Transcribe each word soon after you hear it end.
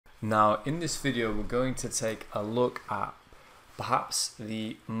Now, in this video, we're going to take a look at perhaps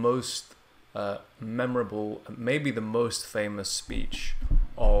the most memorable, maybe the most famous speech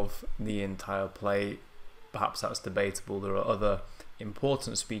of the entire play. Perhaps that's debatable. There are other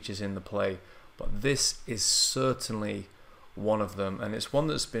important speeches in the play, but this is certainly one of them, and it's one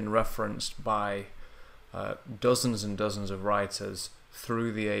that's been referenced by dozens and dozens of writers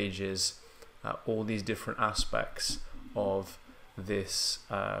through the ages, all these different aspects of this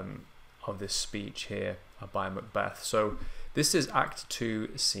speech here by Macbeth. So this is Act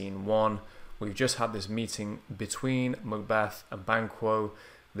 2, Scene 1. We've just had this meeting between Macbeth and Banquo.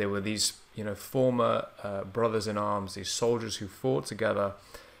 There were these, former brothers in arms, these soldiers who fought together.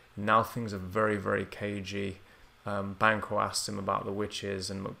 Now things are very, very cagey. Banquo asks him about the witches,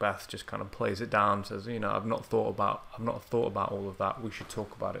 and Macbeth just kind of plays it down, says, I've not thought about all of that. We should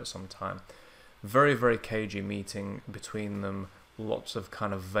talk about it sometime. Very, very cagey meeting between them. Lots of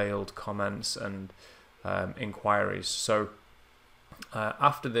kind of veiled comments and inquiries. So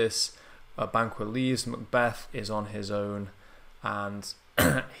after this, Banquo leaves. Macbeth is on his own, and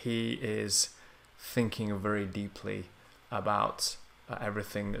he is thinking very deeply about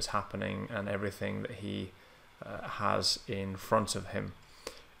everything that's happening and everything that he has in front of him.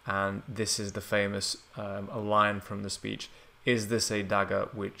 And this is the famous a line from the speech: "Is this a dagger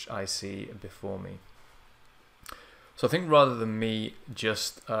which I see before me?" So I think rather than me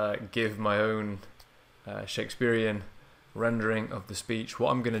just give my own Shakespearean rendering of the speech,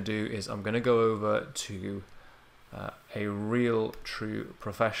 what I'm going to do is I'm going to go over to a real, true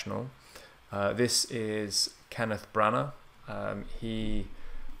professional. This is Kenneth Branagh. He,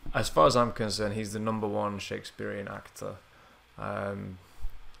 as far as I'm concerned, he's the #1 Shakespearean actor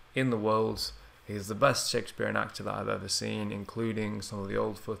in the world. He's the best Shakespearean actor that I've ever seen, including some of the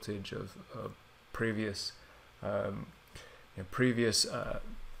old footage of previous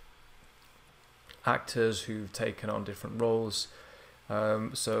actors who've taken on different roles.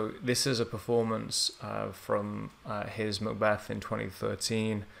 So this is a performance from his Macbeth in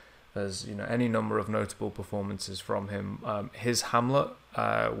 2013. There's any number of notable performances from him. His Hamlet,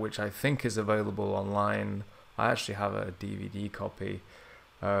 which I think is available online. I actually have a DVD copy.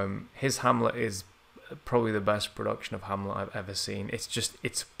 His Hamlet is probably the best production of Hamlet I've ever seen.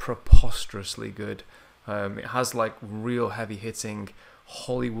 It's preposterously good. It has like real heavy hitting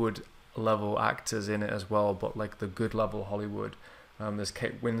Hollywood level actors in it as well, but like the good level Hollywood. There's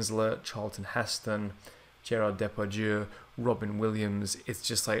Kate Winslet, Charlton Heston, Gerard Depardieu, Robin Williams. It's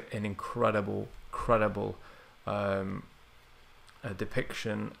just like an incredible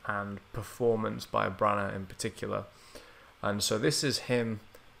depiction and performance by Branagh in particular. And so this is him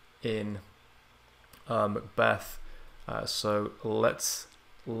in Macbeth. So let's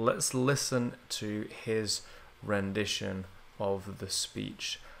listen to his rendition of the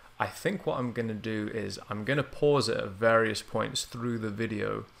speech. I think what I'm going to do is I'm going to pause it at various points through the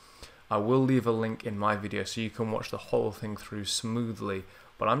video. I will leave a link in my video so you can watch the whole thing through smoothly,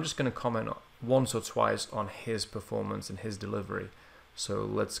 but I'm just going to comment once or twice on his performance and his delivery. So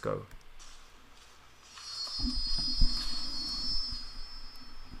let's go.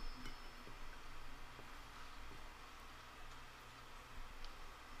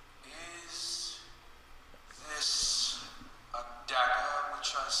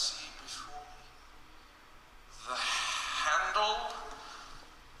 I see before me, the handle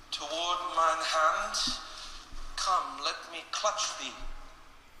toward mine hand. Come, let me clutch thee.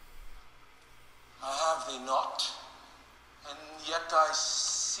 I have thee not, and yet I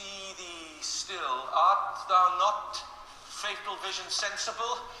see thee still. Art thou not, fatal vision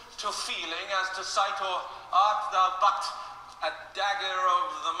sensible, to feeling as to sight, or art thou but a dagger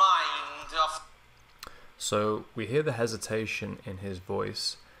of the mind of... So we hear the hesitation in his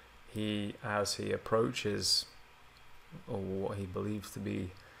voice. As he approaches, or what he believes to be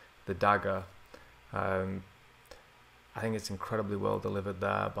the dagger, I think it's incredibly well delivered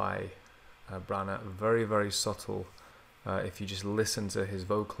there by Branagh. Very, very subtle. If you just listen to his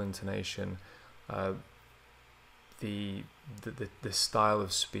vocal intonation, the style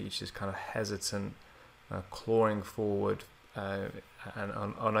of speech is kind of hesitant, clawing forward, and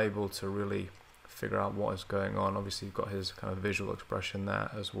unable to really figure out what is going on. Obviously you've got his kind of visual expression there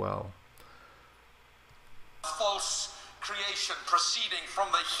as well. False creation proceeding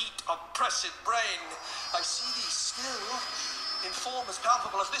from the heat of pressed brain, I see thee still in form as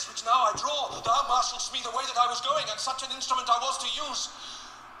palpable as this which now I draw. Thou marshalst me the way that I was going, and such an instrument I was to use.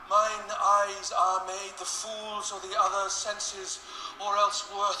 Mine eyes are made the fools of the other senses, or else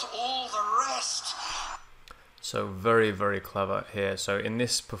worth all the rest. So very, very clever here. So in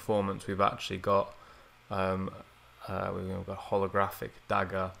this performance, we've actually got we've got holographic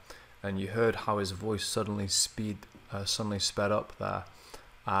dagger, and you heard how his voice suddenly sped up there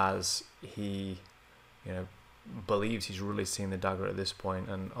as he, believes he's really seeing the dagger at this point,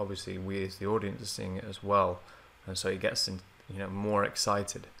 and obviously we as the audience are seeing it as well, and so he gets more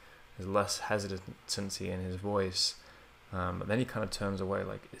excited. There's less hesitancy in his voice, but then he kind of turns away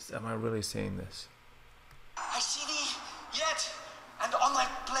like, am I really seeing this? I see thee yet, and on thy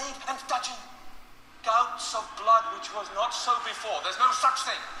blade and dudgeon gouts of blood which was not so before. There's no such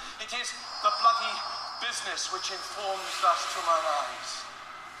thing. It is the bloody business which informs thus to mine eyes.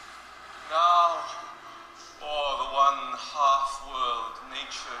 Now, o'er the one half-world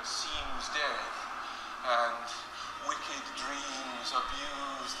nature seems dead, and wicked dreams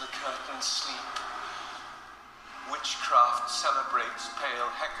abuse the curtained sleep. Witchcraft celebrates pale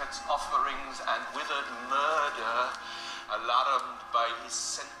Hecate's offerings, and withered murder, alarmed by his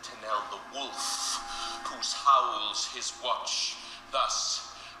sentinel, the wolf, whose howls his watch,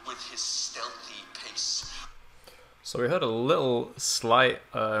 thus with his stealthy pace. So we heard a little slight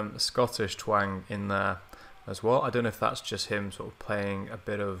Scottish twang in there as well. I don't know if that's just him sort of playing a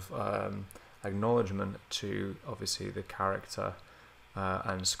bit of acknowledgement to obviously the character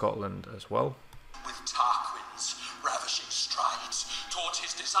and Scotland as well. With Tarquin's ravishing strides towards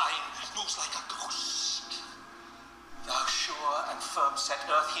his design moves like a ghost. Thou sure and firm set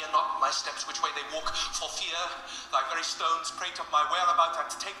earth, hear not my steps which way they walk, for fear thy very stones prate of my whereabout,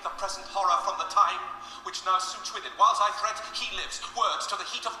 and take the present horror from the time which now suits with it. Whiles I threat, he lives, words to the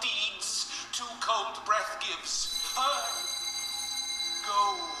heat of deeds too cold breath gives. Go,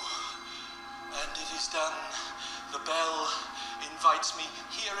 and it is done. The bell invites me.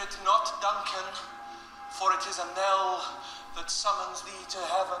 Hear it not, Duncan, for it is a knell that summons thee to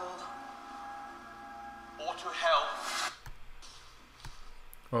heaven or to hell.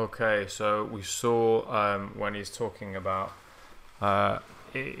 Okay, so we saw when he's talking about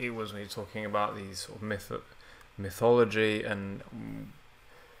it was when he's talking about these sort of mythology, and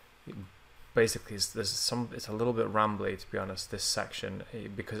basically it's a little bit rambly, to be honest, this section,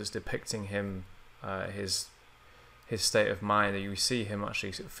 because it's depicting him, his state of mind. You see him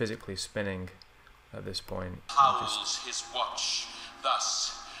actually physically spinning at this point. Howls his watch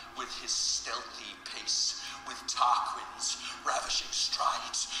thus with his stealthy pace, with Tarquin's ravishing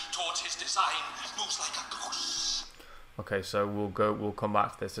strides towards his design moves like a ghost. Okay, so we'll come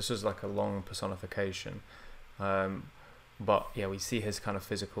back to this. This is like a long personification, but yeah, we see his kind of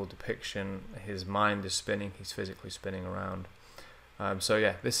physical depiction. His mind is spinning. He's physically spinning around. So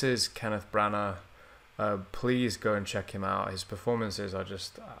yeah, this is Kenneth Branagh. Please go and check him out. His performances are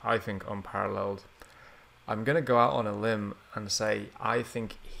just, I think, unparalleled. I'm going to go out on a limb and say I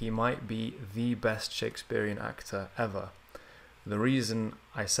think he might be the best Shakespearean actor ever. The reason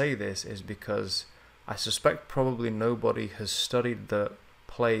I say this is because I suspect probably nobody has studied the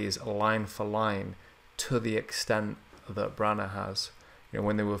plays line for line to the extent that Branagh has.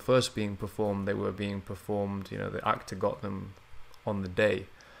 When they were first being performed, they were being performed, the actor got them on the day.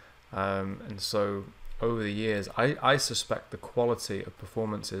 And so over the years, I suspect the quality of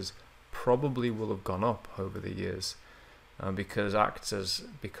performances probably will have gone up over the years, because actors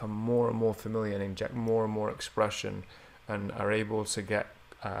become more and more familiar and inject more and more expression and are able to get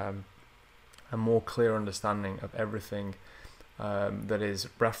a more clear understanding of everything that is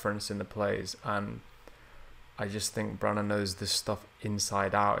referenced in the plays. And I just think Branagh knows this stuff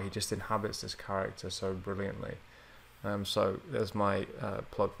inside out. He just inhabits this character so brilliantly. So there's my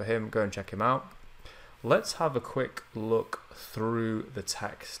plug for him. Go and check him out. Let's have a quick look through the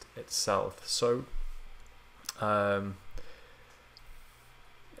text itself. So the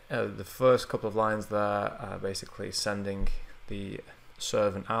first couple of lines there are basically sending the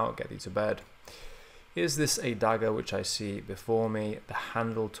servant out, get thee to bed. Is this a dagger which I see before me, the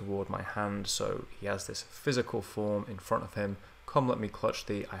handle toward my hand? So he has this physical form in front of him. Come, let me clutch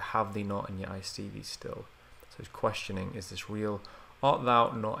thee, I have thee not, and yet I see thee still. So he's questioning, is this real? Art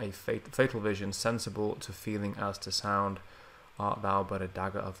thou not a fatal vision, sensible to feeling as to sound? Art thou but a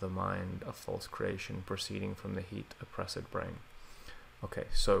dagger of the mind, a false creation, proceeding from the heat oppressed brain? Okay,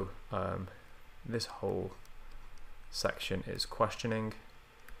 so this whole section is questioning.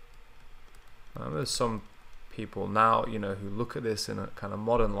 There's some people now, who look at this in a kind of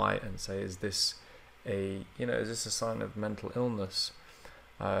modern light and say, is this a sign of mental illness?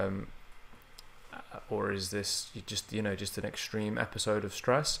 Or is this just an extreme episode of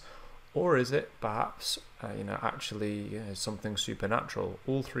stress? Or is it perhaps, actually something supernatural?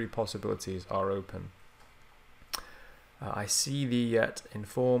 All three possibilities are open. I see thee yet in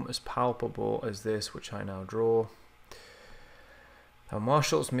form as palpable as this which I now draw. Thou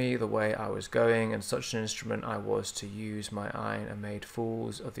marshals me the way I was going, and such an instrument I was to use my eye, and made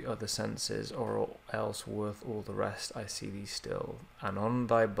fools of the other senses, or else worth all the rest I see thee still, and on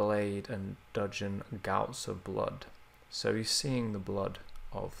thy blade and dudgeon gouts of blood. So he's seeing the blood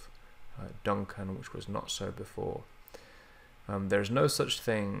of Duncan, which was not so before. There is no such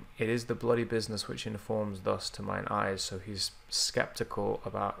thing. It is the bloody business which informs thus to mine eyes. So he's skeptical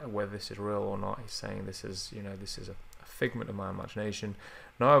about whether this is real or not. He's saying this is, this is a figment of my imagination.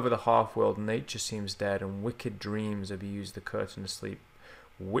 Now over the half-world, nature seems dead, and wicked dreams abuse the curtain of sleep.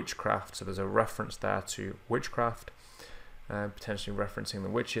 Witchcraft. So there's a reference there to witchcraft, potentially referencing the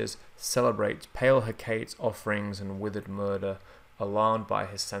witches. Celebrates pale Hecate's offerings and withered murder, alarmed by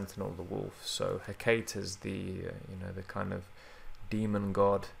his sentinel the wolf. So Hecate is the the kind of demon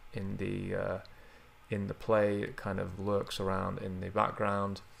god in the play. It kind of lurks around in the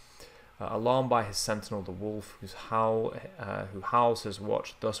background. Alarmed by his sentinel the wolf, who howls his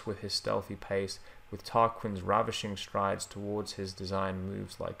watch, thus with his stealthy pace, with Tarquin's ravishing strides towards his design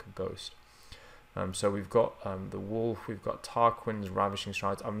moves like a ghost. So we've got the wolf, we've got Tarquin's ravishing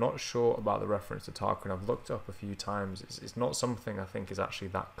strides. I'm not sure about the reference to Tarquin. I've looked up a few times. It's not something I think is actually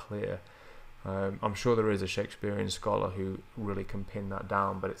that clear. I'm sure there is a Shakespearean scholar who really can pin that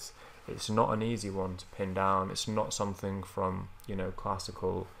down, but it's not an easy one to pin down. It's not something from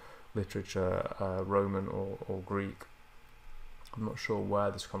classical literature, Roman or Greek. I'm not sure where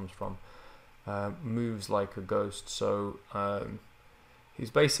this comes from. Moves like a ghost. So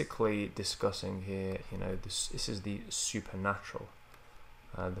he's basically discussing here, this is the supernatural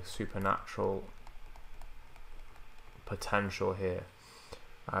potential here.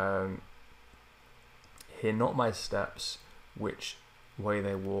 Hear not my steps, which way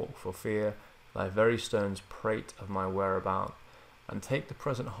they walk for fear. Thy very stones prate of my whereabout, and take the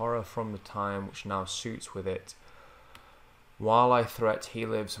present horror from the time which now suits with it. While I threat he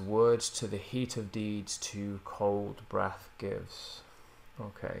lives, words to the heat of deeds to cold breath gives.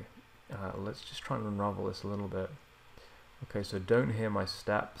 Okay, let's just try and unravel this a little bit. Okay, so don't hear my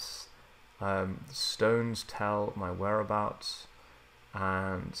steps. Stones tell my whereabouts,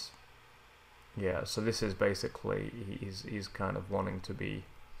 and yeah, so this is basically he's kind of wanting to be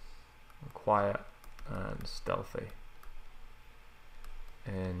quiet and stealthy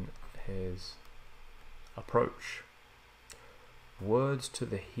in his approach. Words to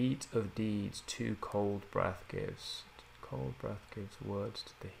the heat of deeds, too cold breath gives. Cold breath gives words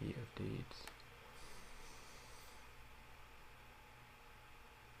to the heat of deeds.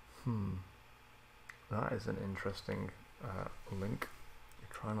 That is an interesting link.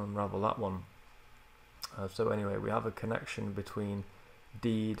 Try and unravel that one. So anyway, we have a connection between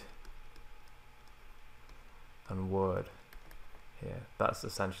deed and word here. That's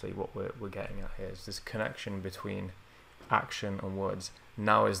essentially what we're getting at here, is this connection between action and words.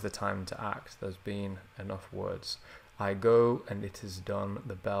 Now is the time to act. There's been enough words. I go, and it is done.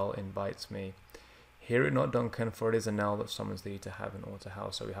 The bell invites me. Hear it not, Duncan, for it is a knell that summons thee to heaven or to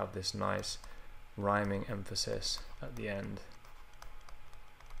hell. So we have this nice rhyming emphasis at the end.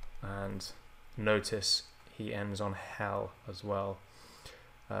 And notice he ends on hell as well.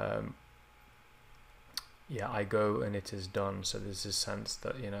 Yeah, I go and it is done. So there's this sense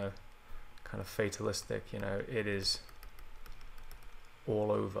that, kind of fatalistic, it is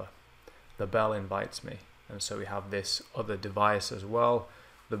all over. The bell invites me. And so we have this other device as well.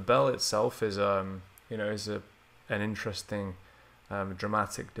 The bell itself is, is an interesting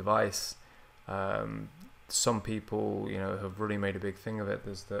dramatic device. Some people, have really made a big thing of it.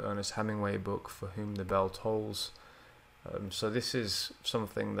 There's the Ernest Hemingway book, For Whom the Bell Tolls. So this is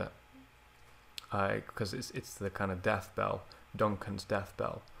something that, because it's the kind of death bell, Duncan's death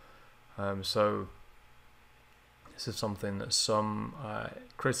bell. So this is something that some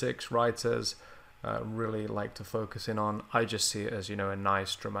critics, writers, really like to focus in on. I just see it as, a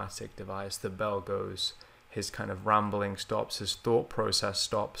nice dramatic device. The bell goes, his kind of rambling stops, his thought process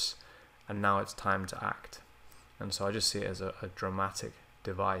stops, and now it's time to act. And so I just see it as a dramatic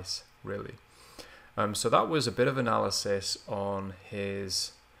device, really. So that was a bit of analysis on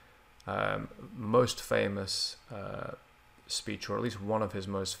his most famous speech, or at least one of his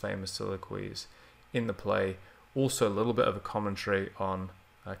most famous soliloquies in the play. Also a little bit of a commentary on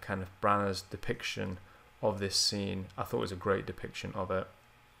Kenneth Branagh's depiction of this scene. I thought it was a great depiction of it.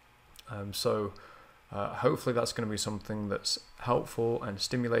 So hopefully that's going to be something that's helpful and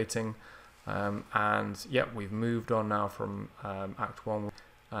stimulating. And yeah, we've moved on now from Act 1,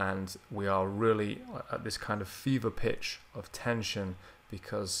 and we are really at this kind of fever pitch of tension,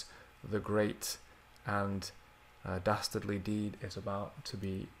 because the great and dastardly deed is about to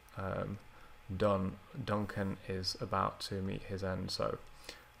be done. Duncan is about to meet his end. So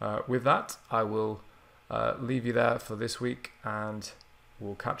with that, I will leave you there for this week, and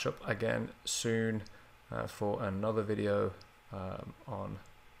we'll catch up again soon for another video on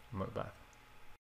Macbeth.